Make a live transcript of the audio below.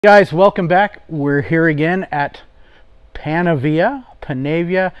Guys, welcome back. We're here again at Panavia,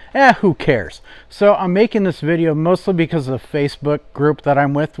 who cares? So I'm making this video mostly because of the Facebook group that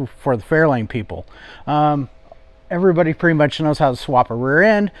I'm with for the Fairlane people. Everybody pretty much knows how to swap a rear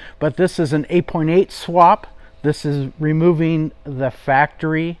end, but this is an 8.8 swap. This is removing the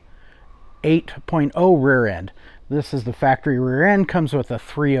factory 8.0 rear end. This is the factory rear end, comes with a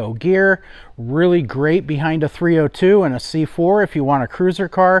 3.0 gear, really great behind a 302 and a C4 if you want a cruiser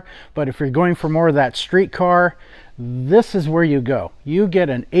car, but if you're going for more of that street car, this is where you go. You get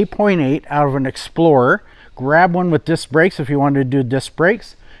an 8.8 out of an Explorer, grab one with disc brakes if you want to do disc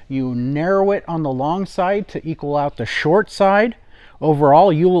brakes, you narrow it on the long side to equal out the short side.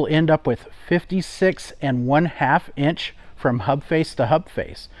 Overall, you will end up with 56.5 inch from hub face to hub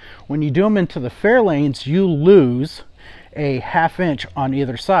face. When you do them into the Fairlanes, you lose a ½ inch on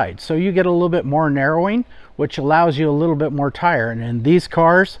either side. So you get a little bit more narrowing, which allows you a little bit more tire. And in these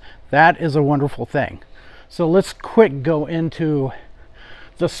cars, that is a wonderful thing. So let's quick go into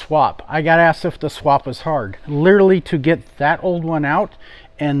the swap. I got asked if the swap was hard. Literally to get that old one out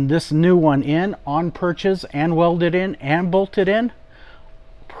and this new one in on purchase and welded in and bolted in,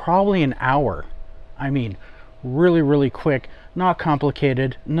 probably an hour. I mean, really quick, not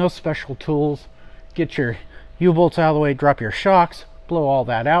complicated, no special tools. Get your U-bolts out of the way, drop your shocks, blow all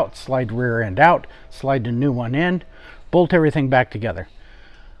that out, slide rear end out, slide the new one in, bolt everything back together.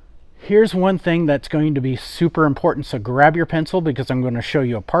 Here's one thing that's going to be super important, so grab your pencil because I'm going to show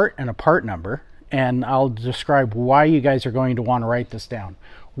you a part and a part number, and I'll describe why you guys are going to want to write this down.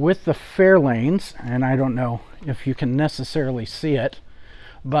 With the Fairlanes, and I don't know if you can necessarily see it,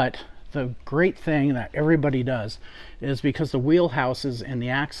 but the great thing that everybody does is because the wheelhouses and the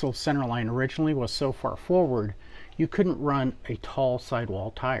axle center line originally was so far forward, you couldn't run a tall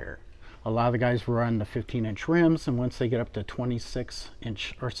sidewall tire. A lot of the guys run the 15-inch rims, and once they get up to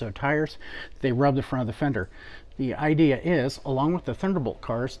 26-inch or so tires, they rub the front of the fender. The idea is, along with the Thunderbolt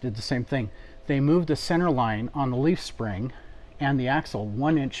cars, did the same thing. They moved the center line on the leaf spring and the axle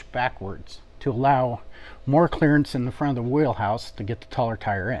 1 inch backwards to allow more clearance in the front of the wheelhouse to get the taller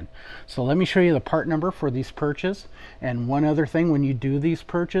tire in. So let me show you the part number for these perches. And one other thing, when you do these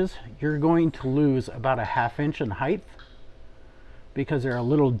perches, you're going to lose about a ½ inch in height because they're a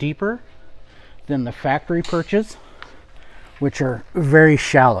little deeper than the factory perches, which are very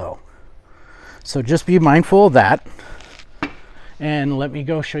shallow. So just be mindful of that. And let me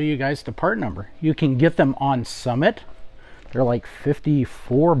go show you guys the part number. You can get them on Summit. They're like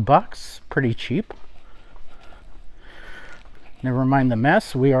 54 bucks, pretty cheap. Never mind the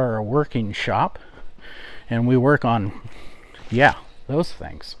mess, we are a working shop and we work on, yeah, those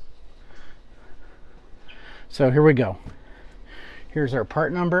things. So here we go. Here's our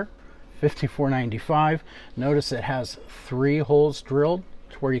part number, 5495. Notice it has 3 holes drilled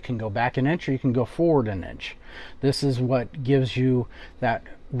to where you can go back an inch or you can go forward an inch. This is what gives you that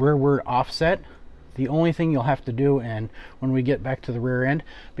rearward offset. The only thing you'll have to do, and when we get back to the rear end,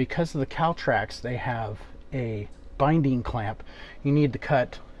 because of the Caltrax, they have a binding clamp. You need to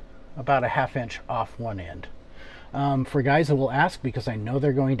cut about a ½ inch off one end. For guys that will ask, because I know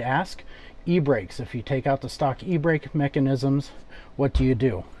they're going to ask, e-brakes. If you take out the stock e-brake mechanisms, what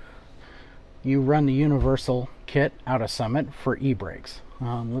do? You run the universal kit out of Summit for e-brakes.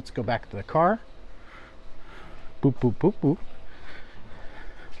 Let's go back to the car. Boop, boop, boop, boop.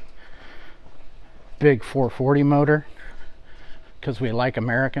 Big 440 motor because we like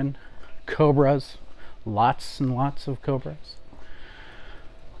American. Cobras, lots and lots of Cobras.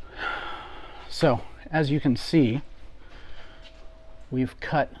 So as you can see, we've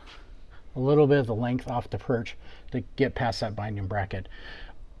cut a little bit of the length off the perch to get past that binding bracket.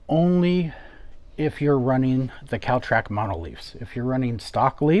 Only if you're running the Caltrax monoleafs. If you're running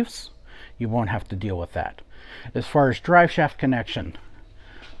stock leafs, you won't have to deal with that. As far as drive shaft connection,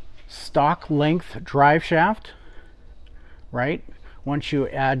 stock length drive shaft, right? Once you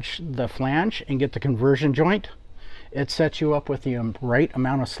add the flange and get the conversion joint, it sets you up with the right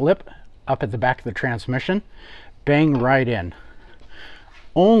amount of slip up at the back of the transmission. Bang right in.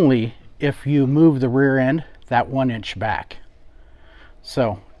 Only if you move the rear end that 1 inch back.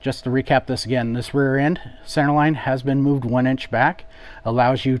 So just to recap this again, this rear end center line has been moved 1 inch back,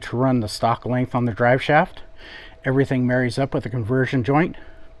 allows you to run the stock length on the drive shaft. Everything marries up with the conversion joint.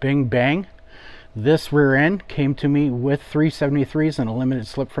 Bing bang. This rear end came to me with 373s and a limited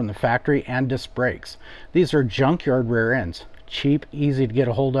slip from the factory and disc brakes. These are junkyard rear ends. Cheap, easy to get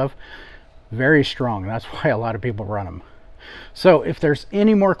a hold of, very strong. That's why a lot of people run them. So if there's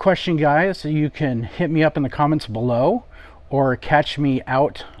any more question, guys, you can hit me up in the comments below or catch me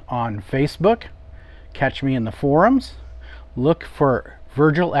out on Facebook, catch me in the forums. Look for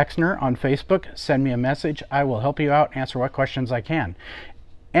Virgil Exner on Facebook. Send me a message. I will help you out, answer what questions I can.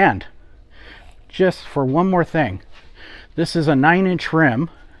 And just for one more thing, this is a 9-inch rim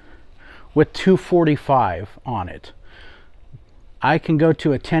with 245 on it. I can go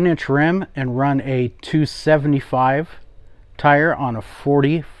to a 10-inch rim and run a 275 tire on a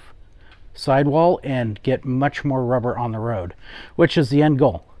 40 sidewall and get much more rubber on the road, which is the end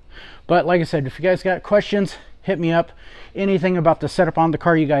goal. But like I said, if you guys got questions, hit me up. Anything about the setup on the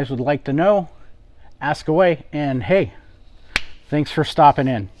car you guys would like to know, ask away. And hey, thanks for stopping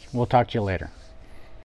in. We'll talk to you later.